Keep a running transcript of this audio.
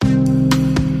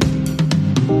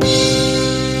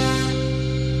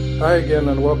Hi again,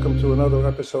 and welcome to another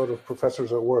episode of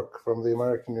Professors at Work from the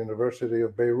American University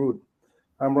of Beirut.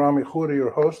 I'm Rami Khouri, your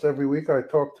host. Every week I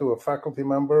talk to a faculty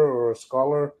member or a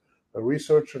scholar, a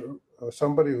researcher,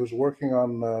 somebody who's working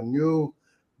on new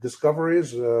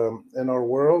discoveries in our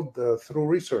world through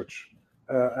research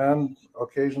and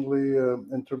occasionally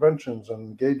interventions and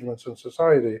engagements in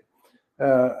society.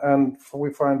 And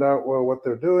we find out, well, what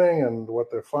they're doing and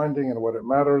what they're finding and what it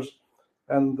matters.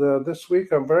 And this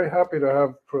week, I'm very happy to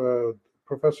have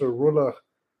Professor Roula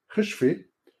Khishfi.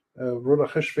 Roula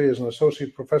Khishfi is an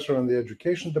associate professor in the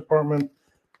education department,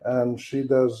 and she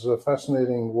does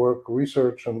fascinating work,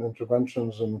 research, and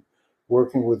interventions in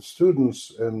working with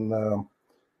students in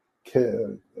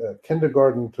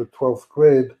kindergarten to 12th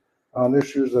grade on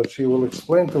issues that she will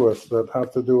explain to us that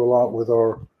have to do a lot with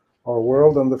our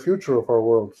world and the future of our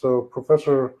world. So,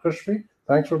 Professor Khishfi,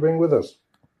 thanks for being with us.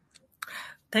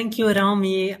 Thank you,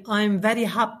 Rami. I'm very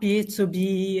happy to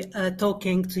be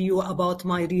talking to you about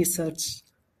my research.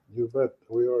 You bet,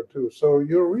 we are too. So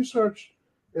your research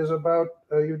is about,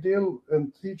 you deal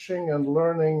in teaching and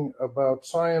learning about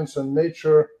science and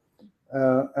nature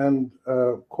and,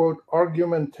 quote,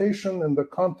 argumentation in the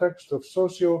context of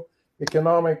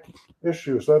socio-economic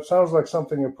issues. That sounds like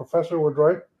something a professor would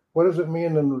write. What does it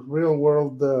mean in real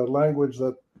world language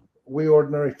that we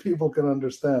ordinary people can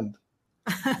understand?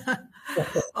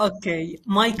 Okay,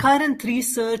 my current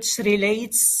research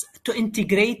relates to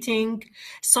integrating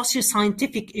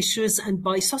socio-scientific issues, and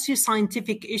by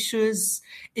socio-scientific issues,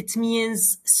 it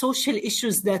means social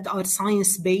issues that are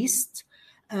science-based.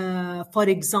 For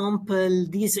example,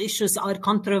 these issues are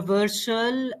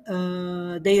controversial.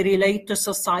 They relate to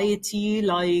society,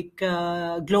 like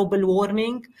global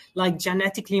warming, like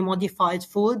genetically modified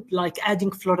food, like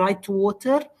adding fluoride to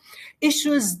water.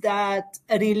 Issues that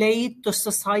relate to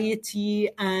society,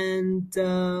 and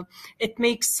it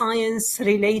makes science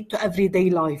relate to everyday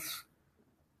life.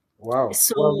 Wow.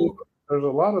 So, well, there's a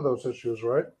lot of those issues,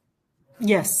 right?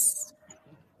 yes.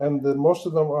 And most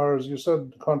of them are, as you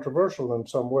said, controversial in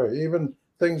some way. Even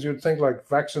things you'd think like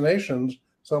vaccinations,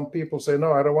 some people say,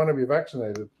 no, I don't want to be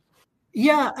vaccinated.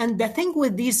 Yeah, and the thing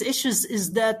with these issues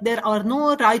is that there are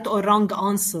no right or wrong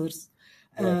answers.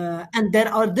 And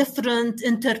there are different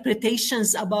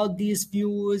interpretations about these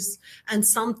views, and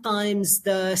sometimes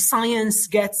the science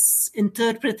gets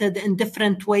interpreted in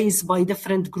different ways by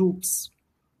different groups.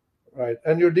 Right.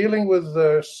 And you're dealing with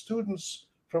students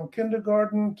from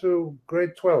kindergarten to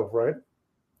grade 12, right?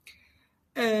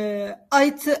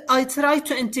 I try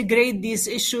to integrate these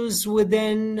issues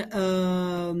within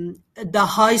the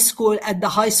high school, at the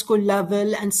high school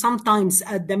level, and sometimes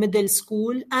at the middle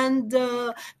school, and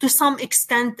to some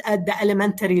extent at the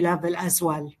elementary level as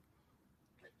well.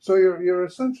 So you're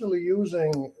essentially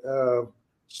using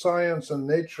science and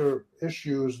nature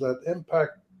issues that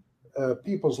impact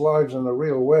people's lives in a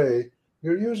real way.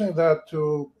 You're using that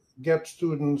to get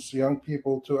students, young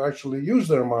people, to actually use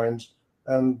their minds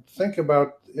and think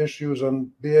about issues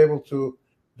and be able to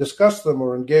discuss them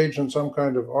or engage in some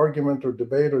kind of argument or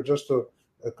debate or just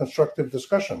a constructive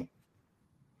discussion.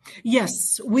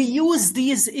 Yes, we use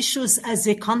these issues as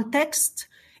a context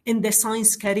in the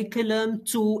science curriculum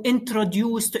to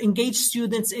engage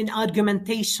students in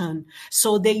argumentation.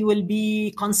 So they will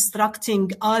be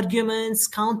constructing arguments,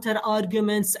 counter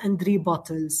arguments, and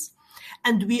rebuttals.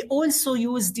 And we also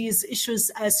use these issues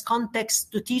as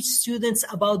context to teach students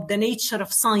about the nature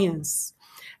of science,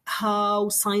 how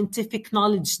scientific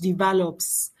knowledge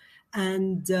develops,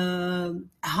 and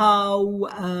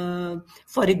how,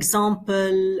 for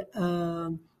example,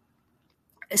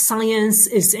 science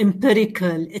is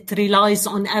empirical. It relies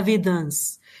on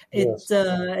evidence. It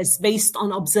is based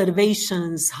on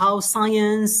observations. How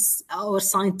science or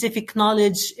scientific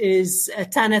knowledge is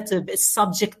tentative, it's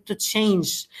subject to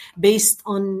change based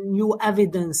on new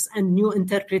evidence and new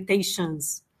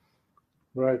interpretations.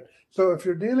 Right. So if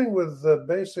you're dealing with the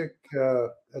basic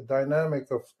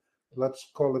dynamic of, let's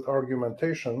call it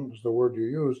argumentation, is the word you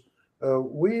use,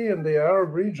 we in the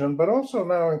Arab region, but also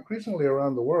now increasingly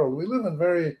around the world, we live in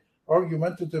very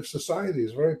argumentative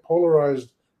societies, very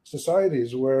polarized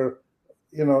societies where,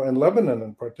 you know, in Lebanon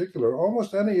in particular,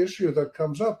 almost any issue that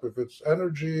comes up, if it's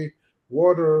energy,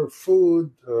 water, food,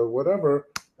 whatever,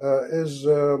 is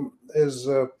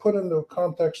put into a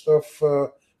context of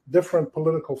different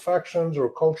political factions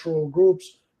or cultural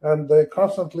groups, and they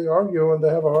constantly argue and they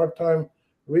have a hard time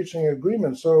reaching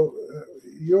agreement. So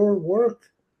your work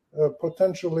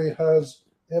potentially has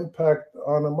impact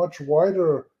on a much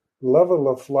wider level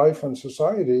of life and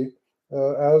society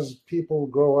as people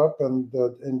grow up and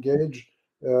engage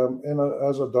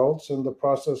as adults in the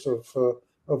process of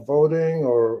voting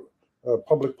or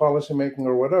public policy making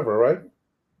or whatever, right?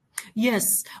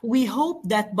 Yes, we hope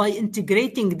that by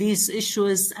integrating these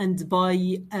issues and by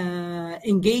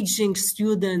engaging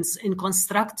students in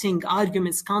constructing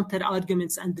arguments, counter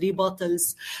arguments, and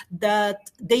rebuttals,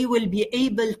 that they will be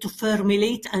able to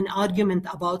formulate an argument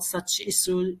about such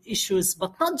issues.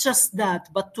 But not just that,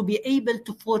 but to be able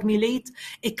to formulate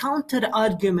a counter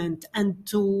argument and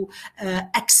to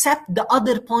accept the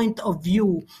other point of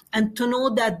view, and to know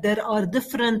that there are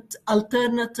different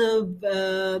alternative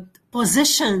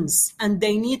positions and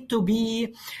they need to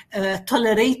be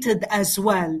tolerated as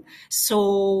well.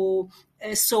 So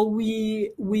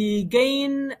we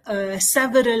gain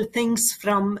several things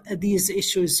from these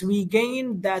issues. We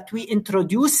gain that we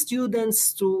introduce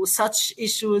students to such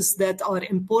issues that are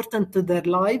important to their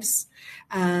lives,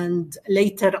 and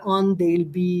later on they'll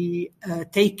be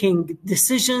taking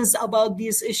decisions about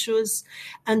these issues,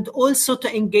 and also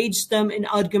to engage them in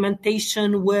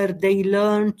argumentation where they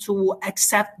learn to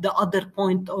accept the other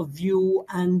point of view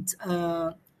and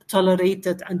tolerate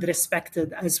it and respect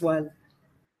it as well.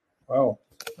 Wow,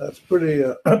 that's pretty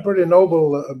pretty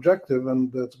noble objective,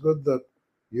 and it's good that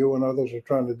you and others are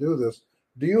trying to do this.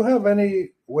 Do you have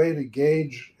any way to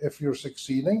gauge if you're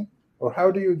succeeding, or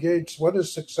how do you gauge what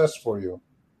is success for you?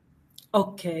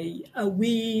 Okay,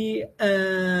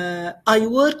 I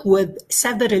work with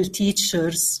several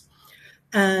teachers,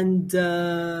 and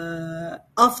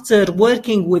after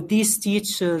working with these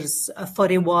teachers for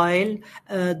a while,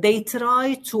 they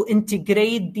try to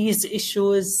integrate these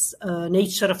issues,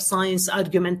 nature of science,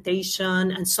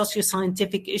 argumentation, and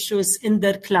socio-scientific issues in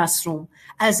their classroom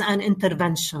as an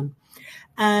intervention.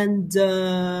 And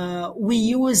we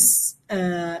use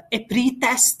a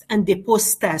pre-test and a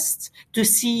post-test to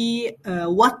see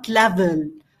what level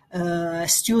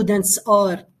students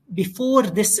are before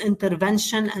this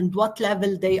intervention and what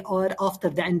level they are after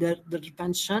the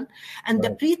intervention. And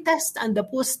the pre-test and the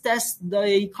post-test,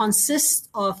 they consist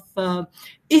of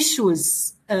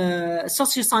issues,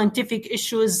 socio-scientific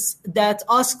issues that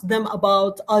ask them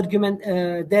about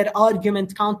their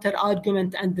argument,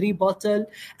 counter-argument, and rebuttal,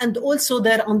 and also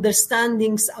their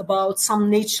understandings about some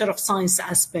nature of science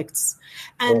aspects.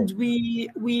 And we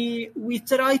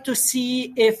try to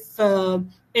see if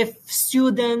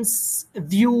students'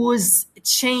 views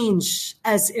change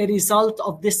as a result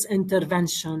of this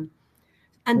intervention.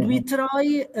 And we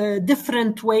try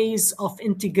different ways of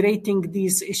integrating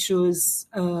these issues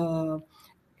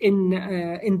in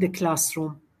the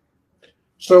classroom.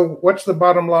 So what's the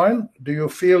bottom line? Do you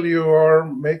feel you are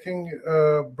making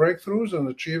breakthroughs and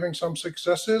achieving some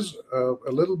successes,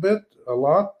 a little bit, a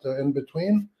lot, in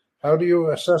between? How do you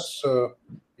assess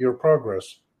your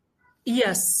progress?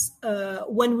 Yes,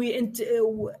 when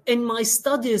in my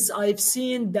studies, I've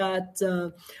seen that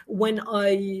when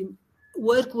I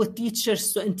work with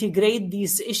teachers to integrate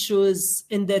these issues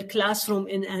in their classroom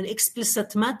in an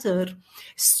explicit manner,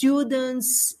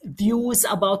 students' views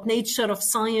about nature of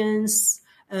science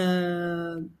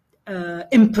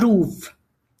improve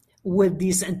with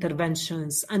these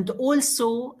interventions, and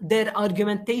also their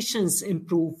argumentations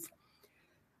improve.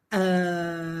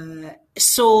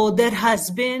 So there has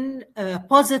been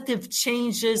positive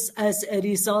changes as a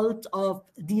result of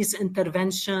these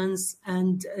interventions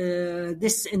and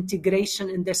this integration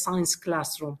in the science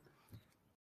classroom.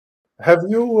 Have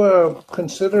you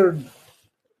considered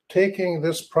taking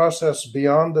this process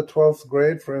beyond the 12th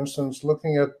grade, for instance,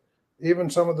 looking at even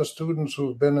some of the students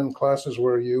who've been in classes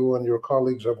where you and your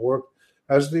colleagues have worked,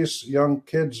 as these young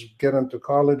kids get into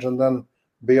college and then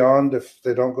beyond, if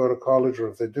they don't go to college, or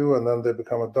if they do, and then they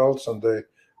become adults and they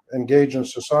engage in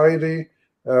society,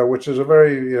 which is a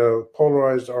very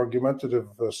polarized, argumentative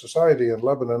society in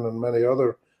Lebanon and many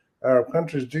other Arab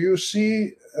countries. Do you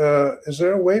see, is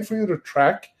there a way for you to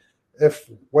track if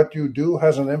what you do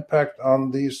has an impact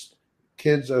on these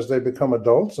kids as they become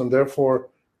adults, and therefore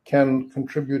can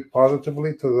contribute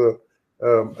positively to the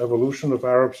evolution of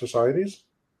Arab societies?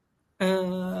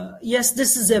 Yes,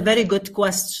 this is a very good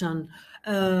question.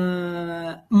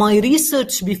 My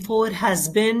research before has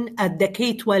been at the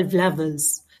K-12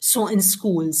 levels, so in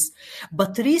schools.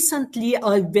 But recently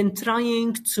I've been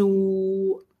trying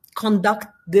to conduct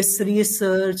this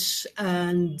research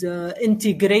and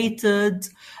integrated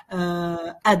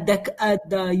at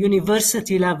the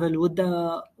university level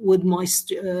with my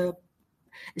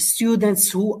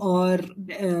students who are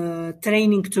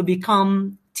training to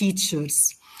become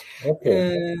teachers.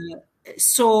 Okay.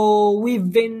 So I've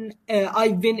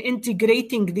been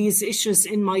integrating these issues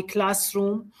in my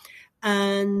classroom,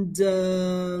 and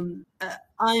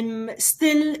I'm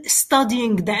still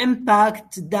studying the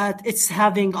impact that it's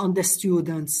having on the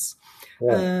students.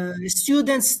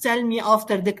 Students tell me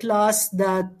after the class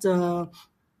that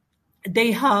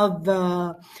they have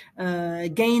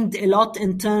gained a lot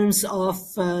in terms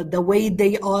of the way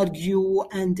they argue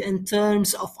and in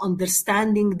terms of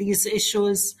understanding these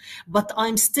issues. But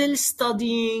I'm still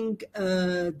studying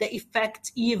the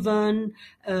effect even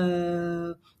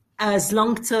as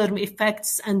long-term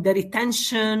effects and the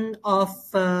retention of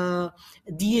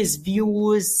these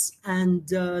views and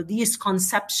these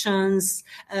conceptions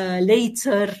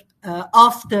later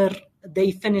after they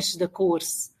finish the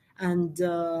course. And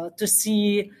to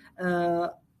see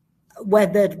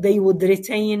whether they would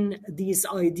retain these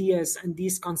ideas and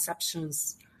these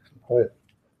conceptions. Right.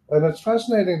 And it's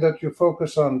fascinating that you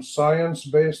focus on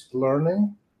science-based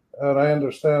learning, and I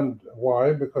understand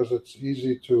why, because it's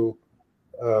easy to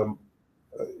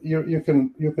you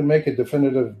can make a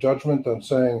definitive judgment on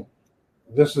saying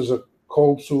this is a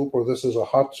cold soup or this is a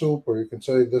hot soup, or you can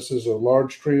say this is a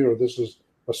large tree or this is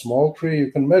a small tree.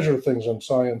 You can measure things in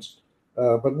science.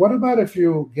 But what about if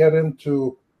you get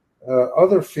into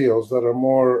other fields that are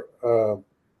more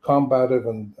combative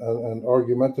and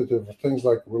argumentative, things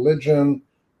like religion,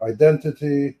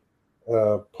 identity,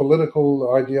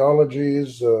 political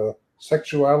ideologies,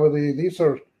 sexuality? These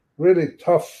are really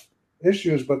tough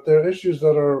issues, but they're issues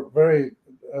that are very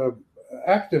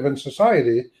active in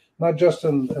society, not just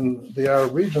in the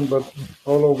Arab region, but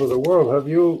all over the world. Have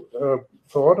you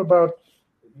thought about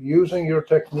using your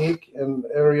technique in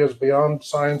areas beyond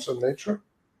science and nature?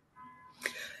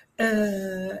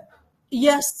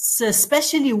 Yes,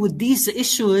 especially with these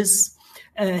issues.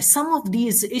 Some of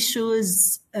these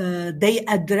issues they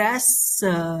address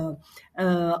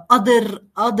other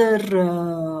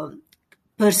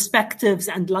perspectives,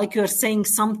 and like you're saying,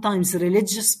 sometimes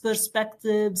religious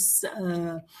perspectives.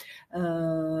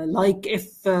 Like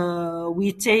if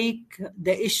we take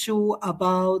the issue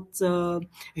about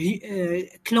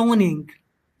cloning.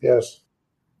 Yes.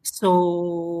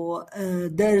 So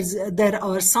there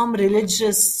are some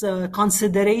religious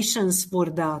considerations for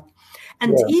that.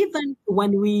 And even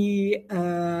when we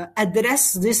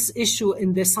address this issue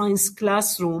in the science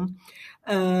classroom,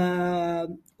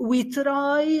 we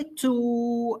try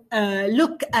to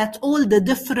look at all the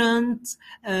different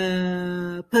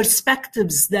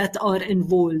perspectives that are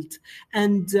involved.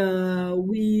 And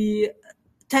we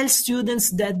tell students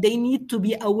that they need to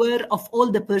be aware of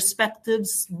all the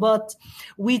perspectives, but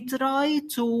we try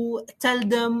to tell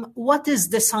them what is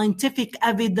the scientific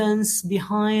evidence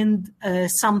behind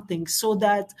something, so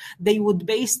that they would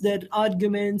base their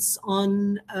arguments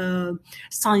on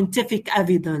scientific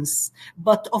evidence.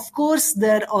 But of course,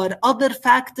 there are other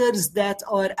factors that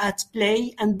are at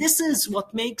play, and this is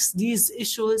what makes these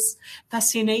issues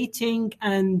fascinating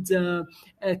and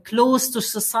close to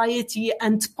society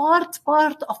and part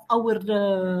of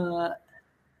our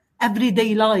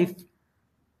everyday life.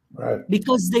 Right.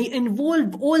 Because they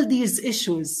involve all these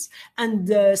issues.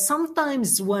 And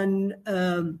sometimes when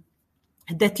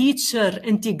the teacher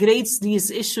integrates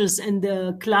these issues in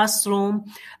the classroom,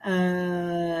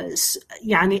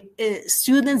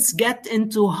 students get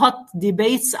into hot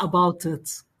debates about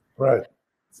it. Right.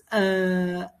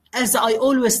 As I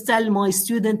always tell my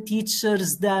student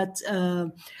teachers that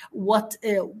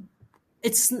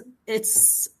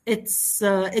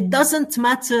it doesn't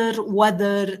matter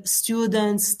whether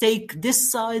students take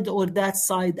this side or that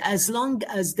side, as long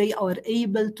as they are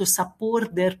able to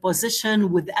support their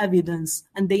position with evidence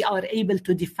and they are able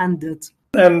to defend it.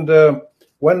 And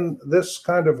when this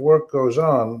kind of work goes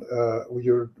on,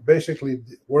 you're basically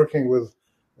working with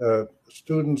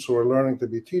students who are learning to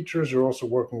be teachers. You're also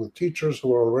working with teachers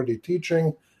who are already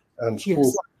teaching, and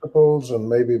school principals, and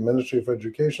maybe Ministry of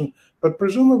Education. But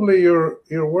presumably you're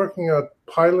working at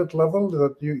pilot level,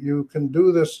 that you can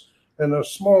do this in a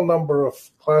small number of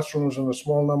classrooms in a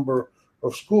small number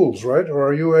of schools, right? Or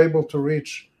are you able to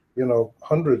reach,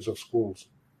 hundreds of schools?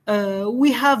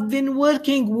 We have been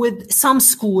working with some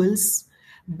schools.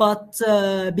 But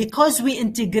because we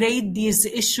integrate these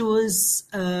issues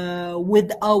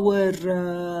with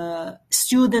our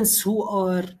students who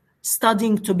are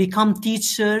studying to become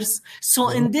teachers, so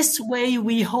in this way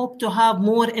we hope to have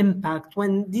more impact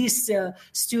when these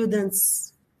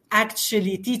students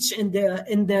actually teach in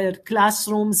their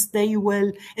classrooms. They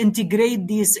will integrate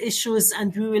these issues,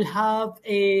 and we will have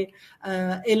a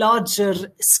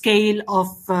larger scale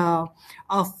of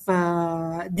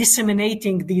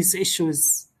disseminating these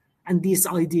issues and these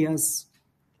ideas.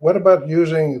 What about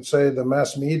using, say, the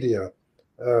mass media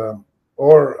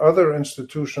or other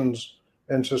institutions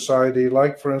in society,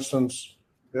 like, for instance,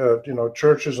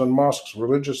 churches and mosques,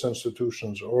 religious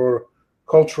institutions, or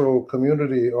cultural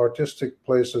community, artistic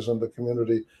places in the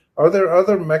community, Are there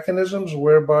other mechanisms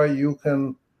whereby you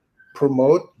can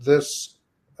promote this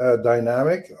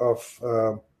dynamic of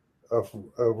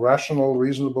rational,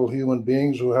 reasonable human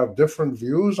beings who have different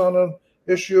views on an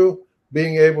issue,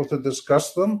 being able to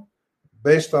discuss them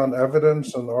based on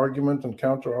evidence and argument and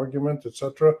counter argument,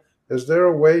 etc.? Is there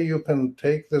a way you can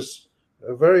take this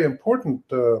very important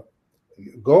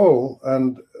goal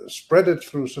and spread it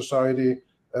through society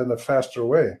in a faster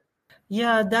way?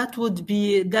 Yeah, that would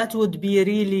be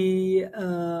really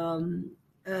a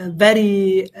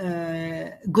very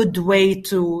good way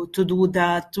to do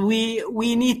that.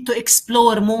 We need to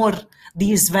explore more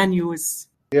these venues.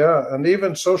 Yeah, and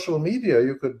even social media,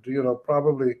 you could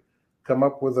probably come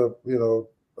up with a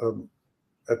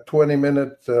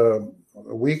 20-minute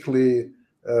weekly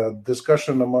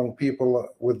discussion among people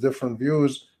with different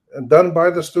views, and done by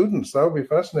the students. That would be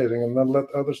fascinating, and then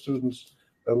let other students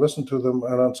listen to them.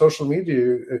 And on social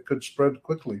media, it could spread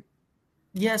quickly.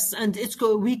 Yes, and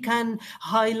we can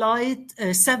highlight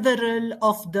several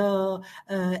of the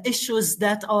issues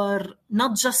that are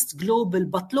not just global,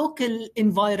 but local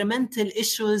environmental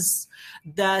issues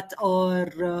that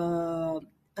are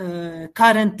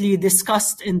currently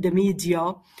discussed in the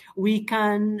media. We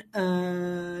can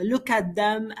look at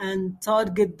them and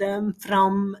target them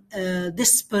from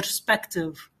this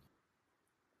perspective.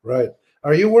 Right.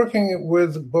 Are you working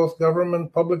with both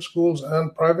government public schools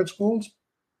and private schools?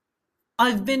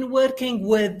 I've been working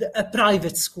with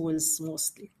private schools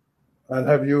mostly. And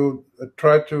have you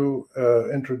tried to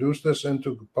introduce this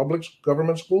into public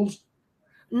government schools?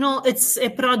 No, it's a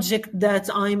project that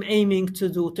I'm aiming to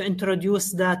do, to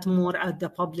introduce that more at the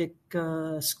public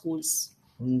schools.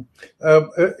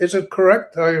 Is it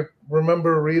correct? I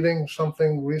remember reading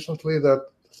something recently that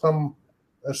some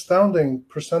astounding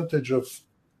percentage of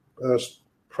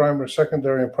primary,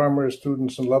 secondary, and primary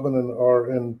students in Lebanon are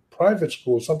in private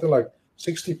schools, something like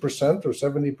 60% or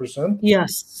 70%?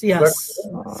 Yes.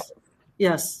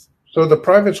 Yes. So the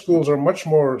private schools are much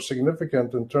more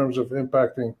significant in terms of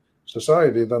impacting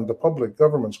society than the public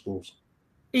government schools.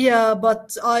 Yeah,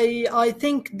 but I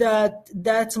think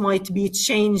that might be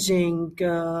changing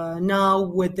now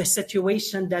with the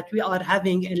situation that we are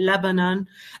having in Lebanon.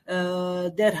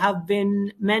 There have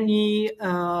been many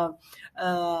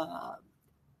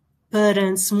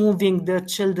parents moving their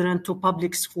children to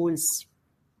public schools.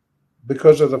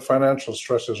 Because of the financial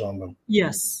stresses on them.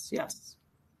 Yes.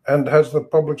 And has the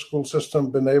public school system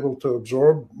been able to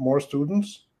absorb more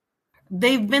students?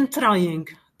 They've been trying.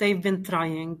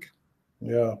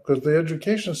 Yeah, because the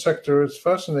education sector is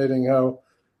fascinating how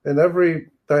in every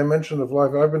dimension of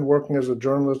life, I've been working as a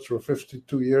journalist for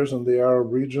 52 years in the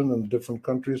Arab region and different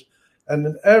countries, and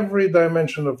in every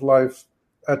dimension of life,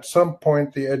 at some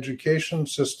point, the education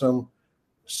system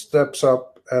steps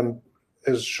up and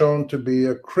is shown to be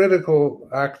a critical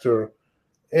actor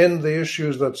in the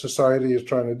issues that society is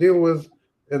trying to deal with,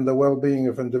 in the well-being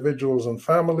of individuals and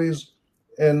families,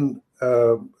 in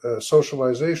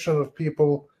socialization of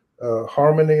people,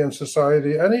 harmony in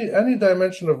society. Any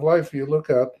dimension of life you look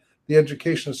at, the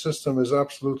education system is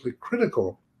absolutely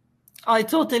critical. I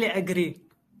totally agree.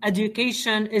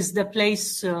 Education is the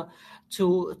place to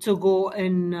go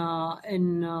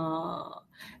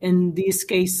in these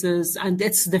cases, and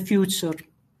it's the future.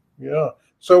 Yeah.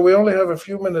 So we only have a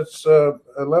few minutes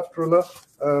left, Rula.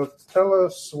 Tell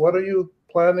us, what are you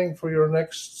planning for your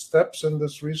next steps in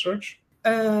this research?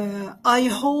 I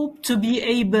hope to be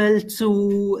able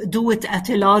to do it at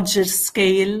a larger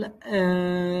scale.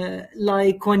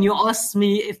 Like when you asked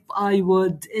me if I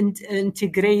would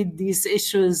integrate these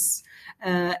issues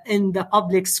in the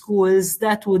public schools,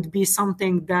 that would be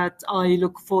something that I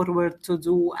look forward to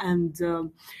do, and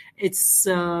it's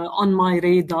on my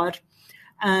radar.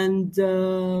 And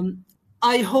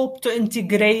I hope to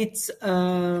integrate,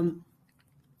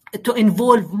 to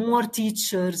involve more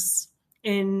teachers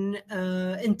in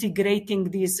integrating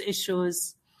these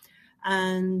issues,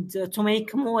 and to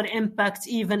make more impact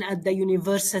even at the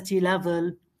university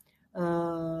level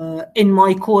in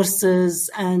my courses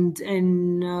and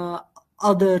in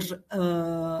other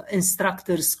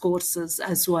instructors' courses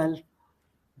as well.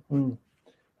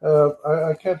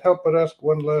 I can't help but ask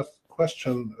one last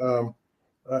question.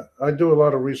 I do a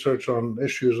lot of research on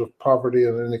issues of poverty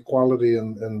and inequality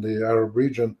in the Arab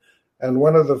region. And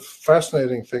one of the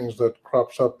fascinating things that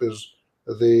crops up is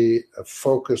the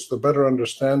focus, the better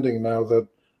understanding now that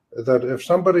if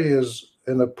somebody is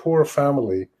in a poor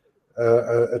family,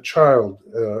 a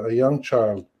young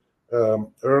child,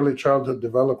 early childhood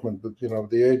development,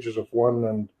 the ages of 1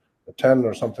 and 10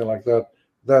 or something like that,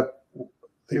 that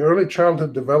the early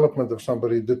childhood development of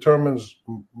somebody determines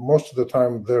most of the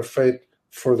time their fate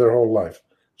for their whole life.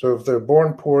 So if they're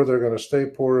born poor, they're going to stay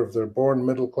poor. If they're born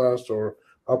middle class or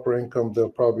upper income, they'll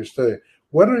probably stay.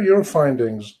 What are your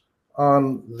findings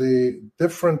on the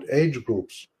different age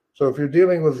groups? So if you're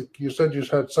dealing with, you said you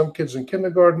had some kids in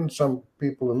kindergarten, some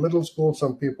people in middle school,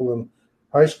 some people in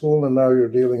high school, and now you're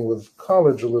dealing with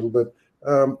college a little bit.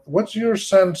 What's your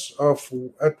sense of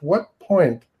at what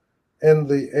point in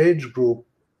the age group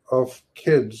of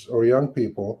kids or young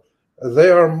people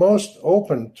they are most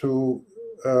open to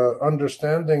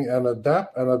understanding and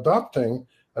adopting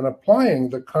and applying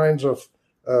the kinds of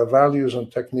values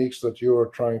and techniques that you are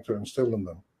trying to instill in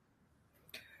them?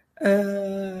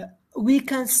 We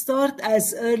can start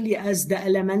as early as the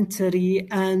elementary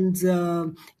and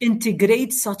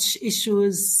integrate such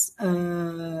issues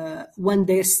when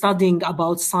they're studying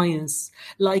about science.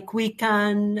 Like we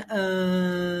can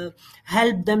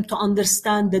help them to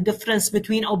understand the difference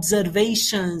between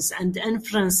observations and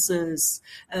inferences.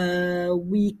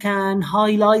 We can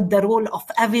highlight the role of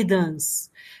evidence.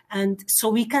 And so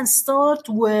we can start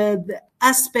with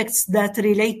aspects that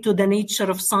relate to the nature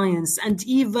of science, and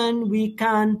even we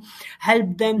can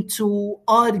help them to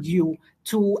argue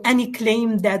to any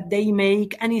claim that they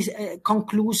make, any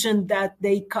conclusion that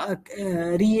they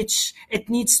reach. It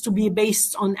needs to be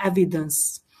based on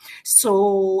evidence.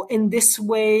 So in this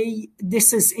way,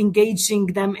 this is engaging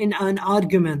them in an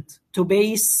argument to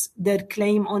base their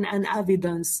claim on an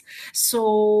evidence.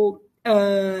 So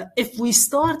if we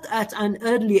start at an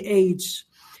early age,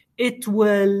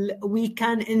 we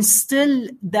can instill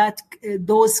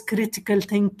those critical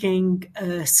thinking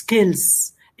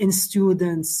skills in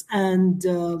students, and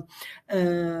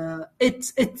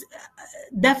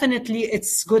definitely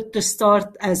it's good to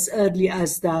start as early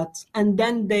as that, and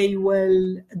then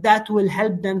that will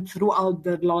help them throughout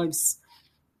their lives.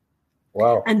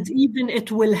 Wow. And even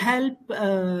it will help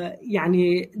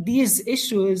these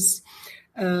issues,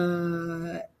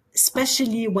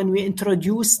 especially when we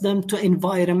introduce them to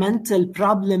environmental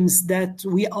problems that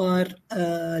we are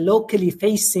locally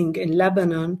facing in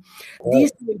Lebanon. Right.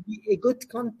 These will be a good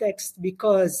context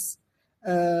because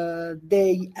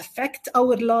they affect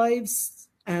our lives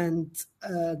and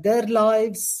their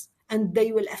lives, and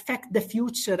they will affect the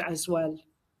future as well.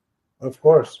 Of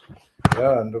course.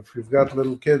 Yeah, and if you've got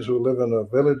little kids who live in a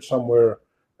village somewhere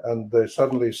and they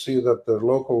suddenly see that the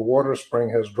local water spring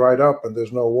has dried up and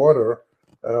there's no water,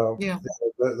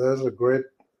 there's a great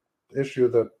issue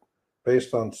that,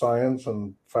 based on science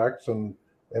and facts, and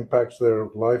impacts their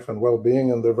life and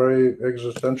well-being and their very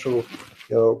existential,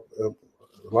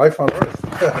 life on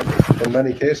Earth in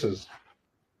many cases.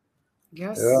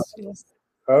 Yes. Yes.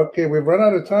 Okay, we've run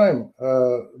out of time.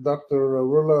 Dr.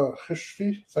 Roula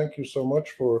Khishfi, thank you so much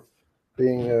for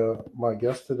being my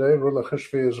guest today. Roula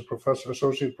Khishfi is a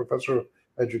associate professor of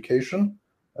education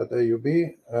at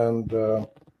AUB, and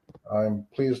I'm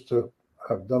pleased to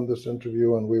have done this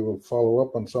interview, and we will follow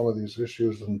up on some of these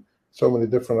issues and so many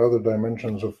different other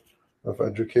dimensions of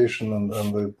education and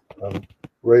the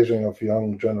raising of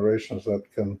young generations that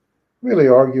can really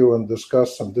argue and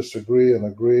discuss and disagree and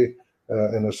agree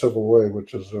in a civil way,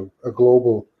 which is a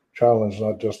global challenge,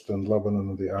 not just in Lebanon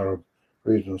and the Arab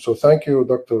region. So thank you,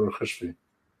 Dr. Khishfi.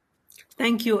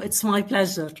 Thank you. It's my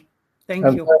pleasure. Thank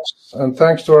you.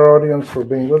 Thanks to our audience for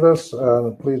being with us.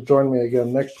 And please join me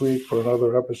again next week for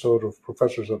another episode of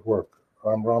Professors at Work.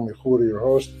 I'm Rami Khouri, your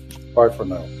host. Bye for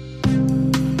now.